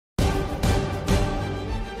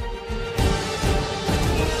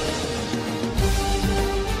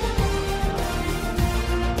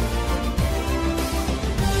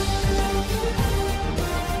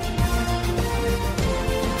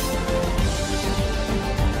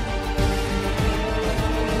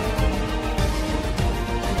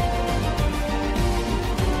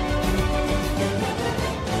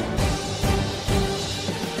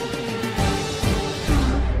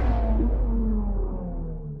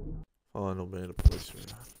Final man police.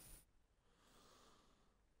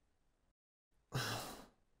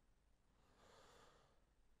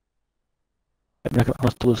 I'm not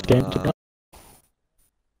gonna do this game tonight.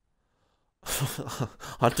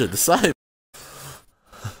 I'd do the same.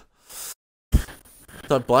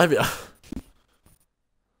 Don't blame you.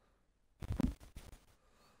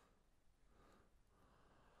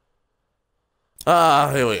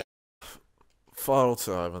 Here we go. Final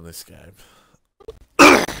time on this game.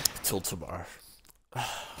 Till tomorrow.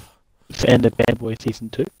 And the Bad Boy Season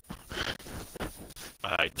 2.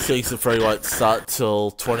 Season 3 won't start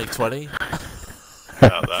till 2020.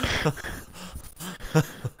 That.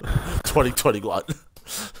 2021.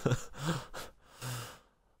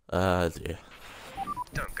 Dear.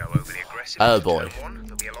 Don't go overly aggressive. Oh boy.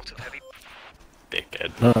 There'll be a lot of heavy.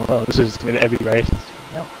 Dickhead. Oh, well, this is going to be every race.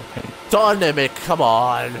 No, okay. Dynamic, come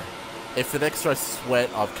on. If the next race is wet,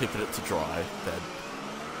 I'm keeping it to dry, then.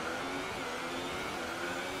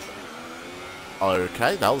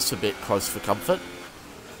 Okay, that was a bit close for comfort.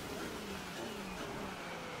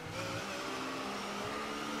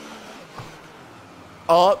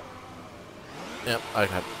 Oh. Yep,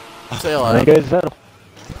 okay. See you later. There goes Vettel.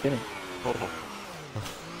 Kidding.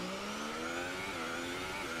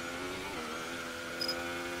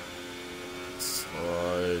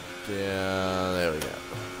 Slow down. There we go.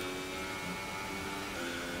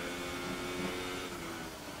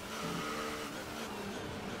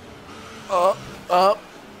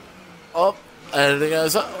 Up, and it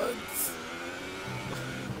goes up.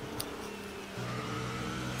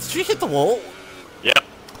 Did you hit the wall? Yep.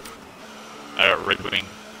 I got red wing.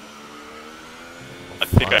 I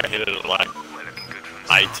think I hit it at like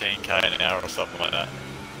 18k an hour or something like that.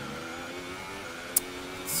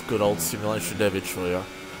 It's good old simulation damage for you.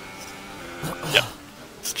 Yep.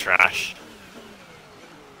 It's trash.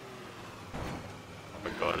 Oh my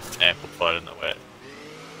god, it's amplified in the wet.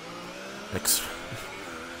 Next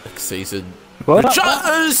season. What?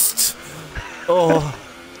 Just! Oh.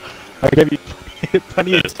 I gave you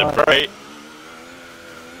plenty of There's time. the break.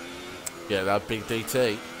 Yeah, that big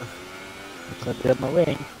DT. Looks like they have my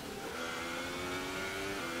wing.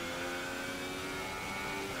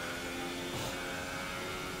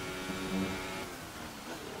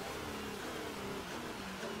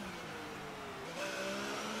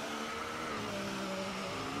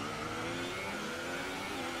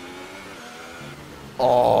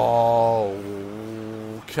 Oh,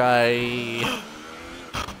 okay.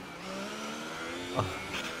 No,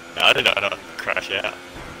 I did not crash out.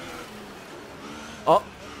 Oh.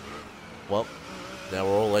 Well, now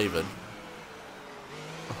we're all even.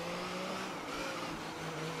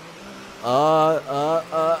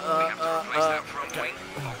 Okay.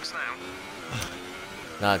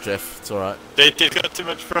 Nah, Jeff, it's alright. They've got too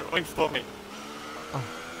much front wing for me.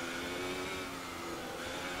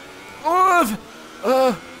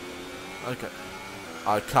 Okay.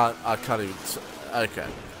 I can't even. Okay.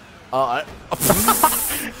 Alright.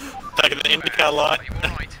 Taking the IndyCar line.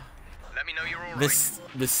 Let me know you're alright.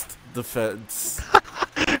 Missed the fence.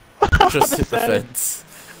 Just hit the fence.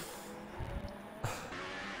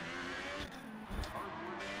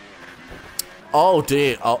 Oh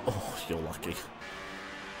dear. Oh, you're lucky.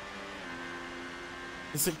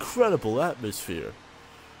 This incredible atmosphere.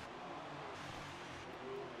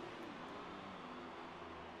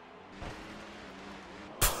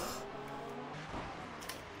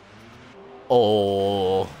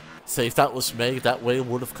 Oh, see, if that was me, that wheel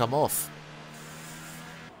would have come off.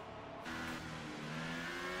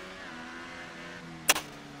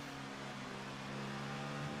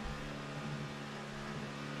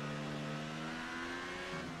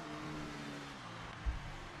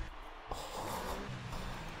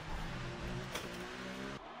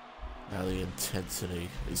 Now the intensity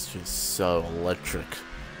is just so electric.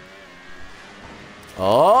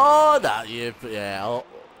 Oh, that yeah, oh,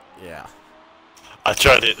 yeah. I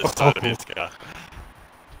tried to hit the side of his car.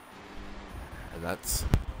 And that's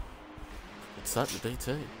that the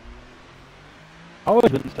DT. I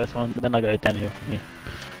always win the first one, but then I go downhill from here.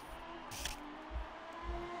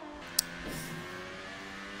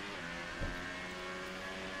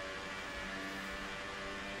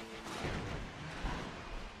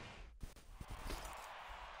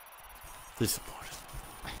 Disappointed.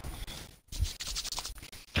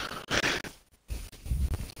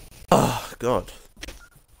 Oh God.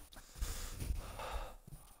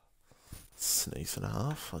 Sneeze and a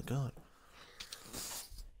half, my God.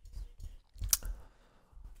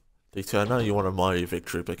 DT, I know you want a mighty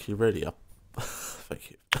victory, but can you ready up?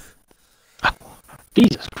 Thank you.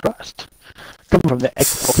 Jesus Christ. Coming from the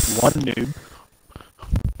Xbox One noob.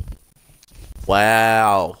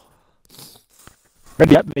 Wow.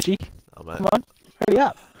 Ready up, Mitchy. Oh, mate. Come on, hurry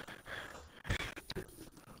up.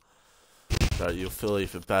 No, you'll feel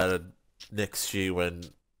even better next year when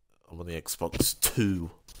I'm on the Xbox 2.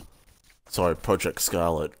 Sorry, Project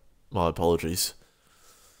Scarlet. My apologies.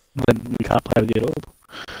 When we can't play with you at all.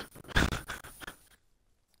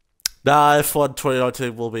 Nah, F1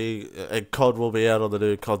 2019 will be, and COD will be out on the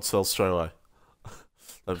new console straight away.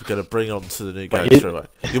 I'm gonna bring on to the new game straight away.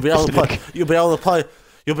 You'll be able to play. You'll be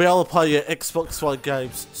able to play your Xbox One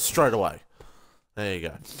games straight away. There you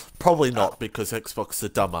go. Probably not because Xbox are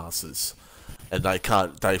dumbasses, and they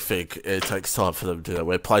can't. They think it takes time for them to do that.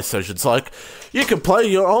 Where PlayStation's like, you can play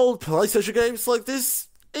your old PlayStation games like this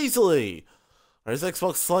easily, whereas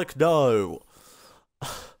Xbox is like, no.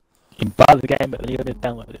 You buy the game, but then you gotta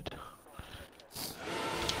download it.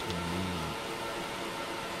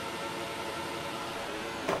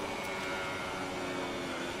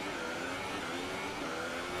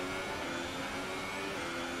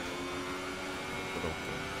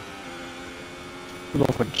 We're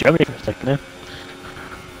going for Germany for a second now.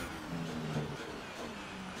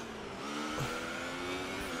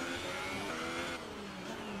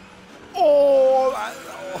 Oh,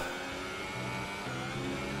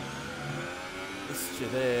 missed you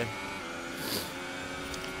there.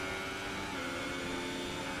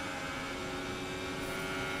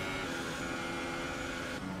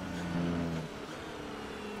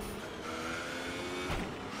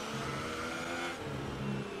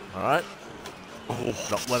 All right.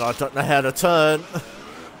 Not when I don't know how to turn.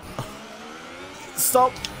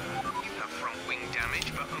 Stop. You have front wing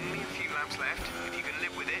damage, but only a few laps left. If you can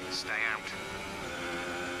live with it, stay out.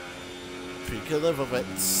 If you can live with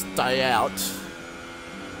it, stay out.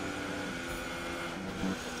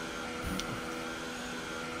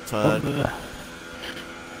 Turn. Right.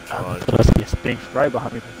 I see a spinning spray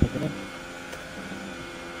behind me for a second.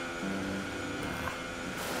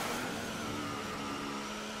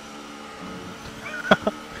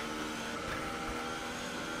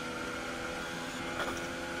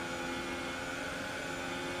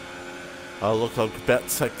 Oh look, I'm about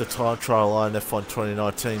to take the time trial line F1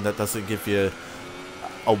 2019. That doesn't give you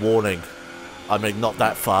a warning. I mean, not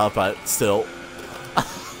that far, but still.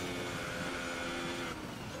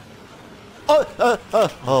 Oh,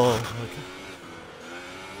 okay.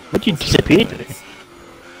 Where'd you disappear to?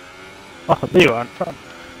 Oh, there you are in front.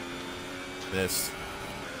 Yes.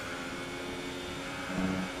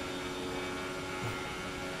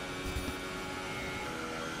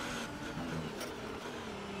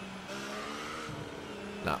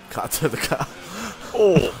 No, can't turn the car.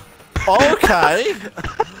 Oh, okay.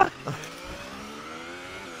 Got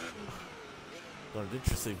an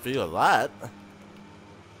interesting view of that.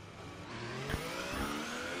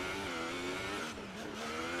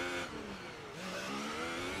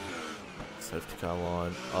 Safety car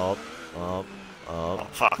line. Up. Oh,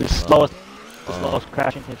 fuck. The slowest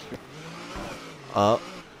crash in history. Up.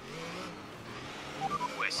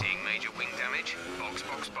 We're seeing major wing damage. Box,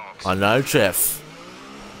 box, box. I know, Jeff.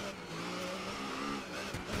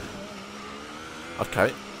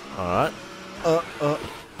 Okay. Alright.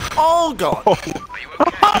 Oh, God. Are you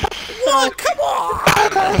okay? What? Come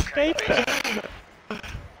on! Okay.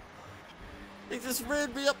 He just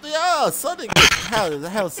ran me up the arse. I didn't get...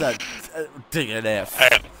 How's that DNF?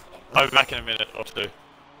 Hang on. I'll be back in a minute or two.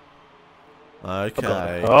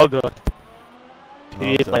 Okay. Oh, God. 2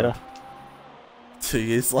 years God. later. 2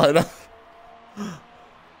 years later.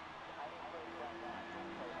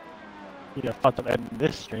 You gotta find something in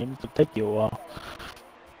this stream, it'll take you a while.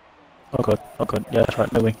 Oh god, yeah that's right,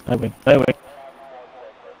 no wing.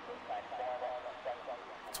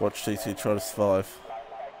 Let's watch TT try to survive.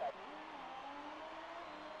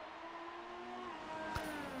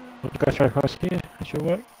 We'll go straight across here, that should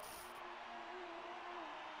work.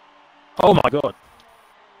 Oh my god!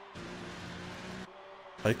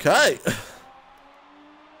 Okay.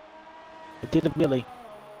 I did a wheelie.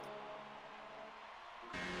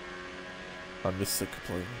 I missed it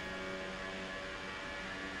completely.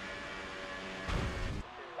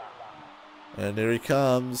 And here he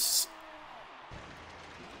comes.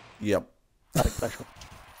 Yep. Nothing special.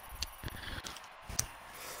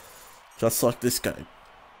 Just like this game.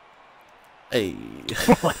 Hey.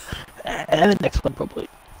 And the next one probably.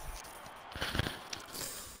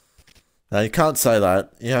 No, you can't say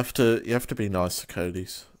that. You have to be nice to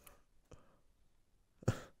Cody's.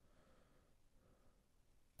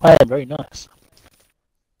 I am very nice.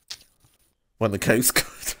 When the game's good.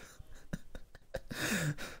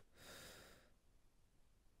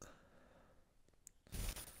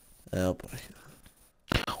 Oh boy.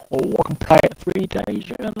 Oh, I can play it 3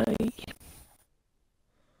 days early.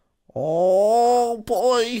 Oh. Oh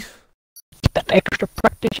boy! Get that extra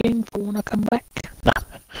practice in for when I come back. Nah.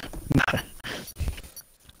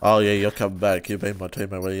 Oh yeah, you'll come back. You'll be my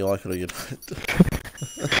teammate whether you like it or you don't.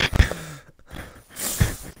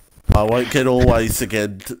 I won't get always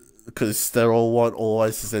again because they're all want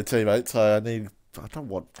always as their teammate. So I don't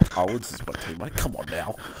want Owens as my teammate. Come on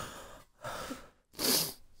now.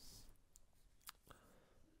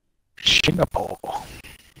 Singapore.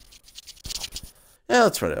 Yeah,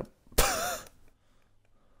 let's run out.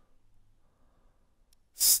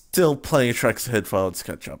 Still plenty of tracks ahead for Owens to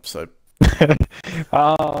catch up. So.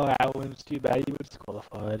 Oh, Alan's too bad. He was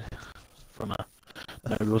disqualified from a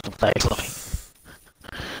no rules of play line.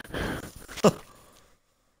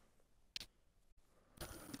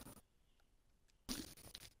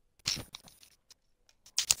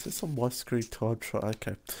 Is this on my screen time trial?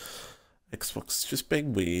 Okay. Xbox just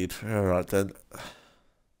being weird. Alright then.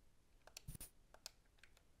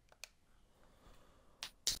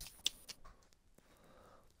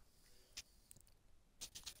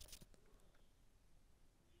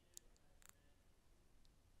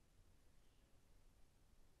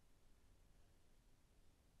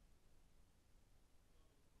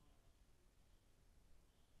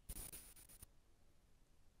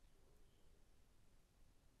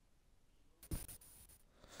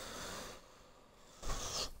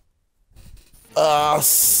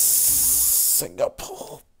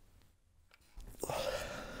 Singapore.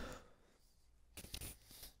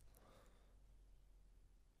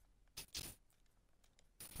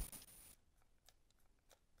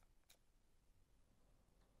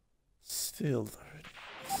 Still.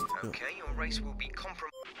 Okay, your race will be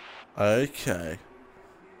compromised. Okay.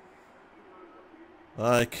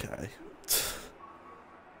 Okay.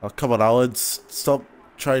 Oh, come on, Owens. Stop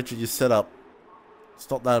changing your setup. It's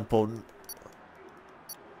not that important.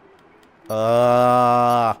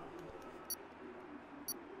 All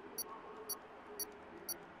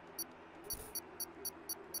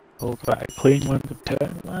right, clean one to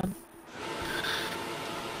turn one.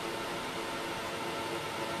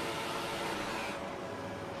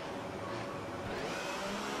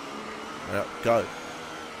 Yep, go.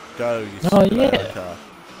 Go, you Oh, stupid yeah. car.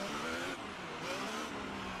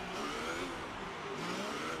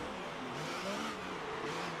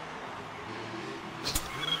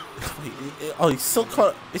 Oh, he's still kind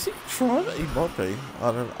of, is he driving? He might be.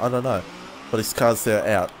 I don't know. But his car's there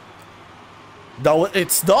out. No,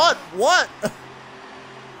 it's not. What?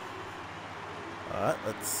 Alright,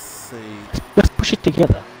 let's see. Let's push it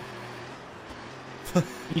together.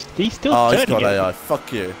 he's still Oh, turning he's got it. AI.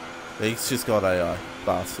 Fuck you. He's just got AI.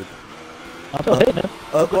 Bastard. I'm not hitting him.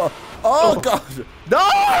 Oh, God.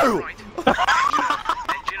 No! Right.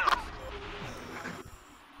 Engine off.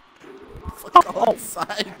 For God's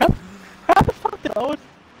sake. How the fuck did Owen?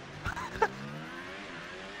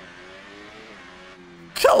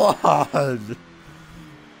 Come on.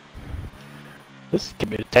 This is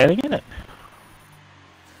communicating, isn't it?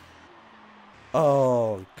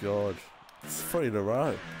 Oh, God. It's 3 in a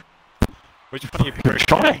row. Which one are you picking in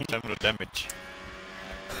terms of damage?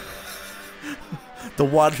 The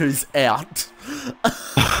one who's out.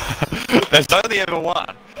 There's only ever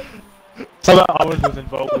one. So that Owen was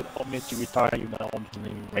involved with Omni retire, even though Owen wasn't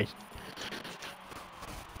even racing.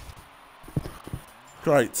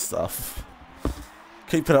 Great stuff.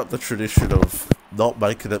 Keeping up the tradition of not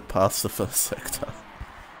making it past the first sector.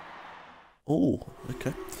 Oh,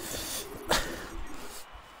 okay.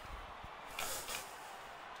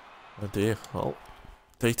 Oh dear. Well,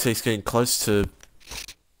 DT's getting close to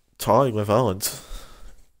tying with Owens.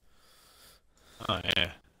 Oh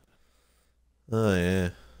yeah. Oh yeah.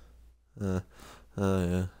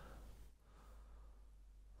 Oh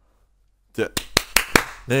yeah.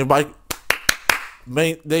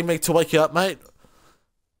 Need me to wake you up, mate?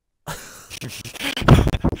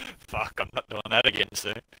 Fuck, I'm not doing that again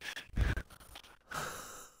soon.